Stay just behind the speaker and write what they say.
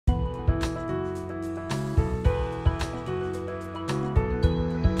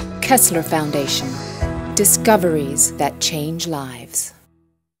Kessler Foundation. Discoveries that change lives.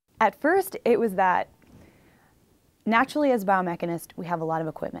 At first, it was that naturally as a biomechanist, we have a lot of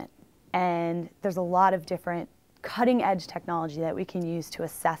equipment, and there's a lot of different cutting-edge technology that we can use to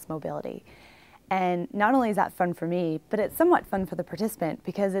assess mobility. And not only is that fun for me, but it's somewhat fun for the participant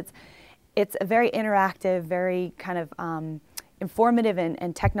because it's a very interactive, very kind of informative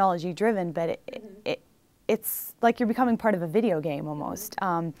and technology-driven, but it's like you're becoming part of a video game almost,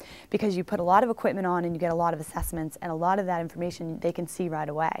 because you put a lot of equipment on and you get a lot of assessments, and a lot of that information they can see right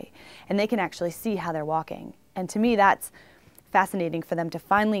away, and they can actually see how they're walking. And to me, that's fascinating for them to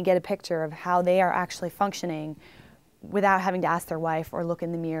finally get a picture of how they are actually functioning without having to ask their wife or look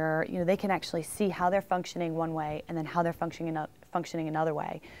in the mirror. You know, they can actually see how they're functioning one way and then how they're functioning another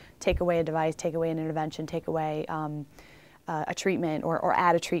way. Take away a device, take away an intervention, take away a treatment or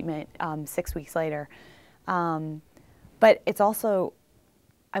add a treatment 6 weeks later. But it's also,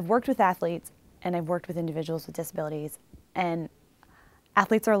 I've worked with athletes and I've worked with individuals with disabilities, and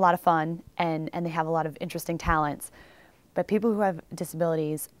athletes are a lot of fun and they have a lot of interesting talents, but people who have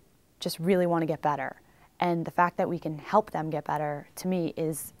disabilities just really want to get better. And the fact that we can help them get better, to me,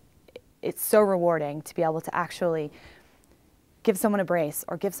 it's so rewarding to be able to actually give someone a brace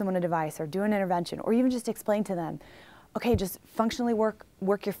or give someone a device or do an intervention, or even just explain to them, okay, just functionally work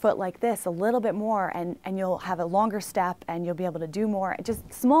your foot like this a little bit more, and you'll have a longer step and you'll be able to do more, just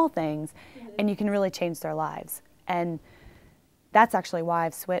small things, and you can really change their lives. And that's actually why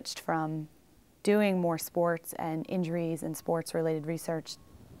I've switched from doing more sports and injuries and sports-related research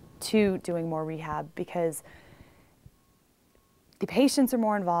to doing more rehab, because the patients are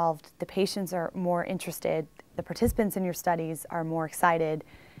more involved, the patients are more interested, the participants in your studies are more excited,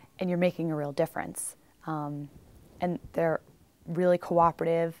 and you're making a real difference. And they're really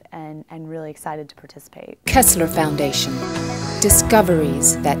cooperative and really excited to participate. Kessler Foundation.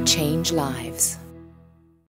 Discoveries that change lives.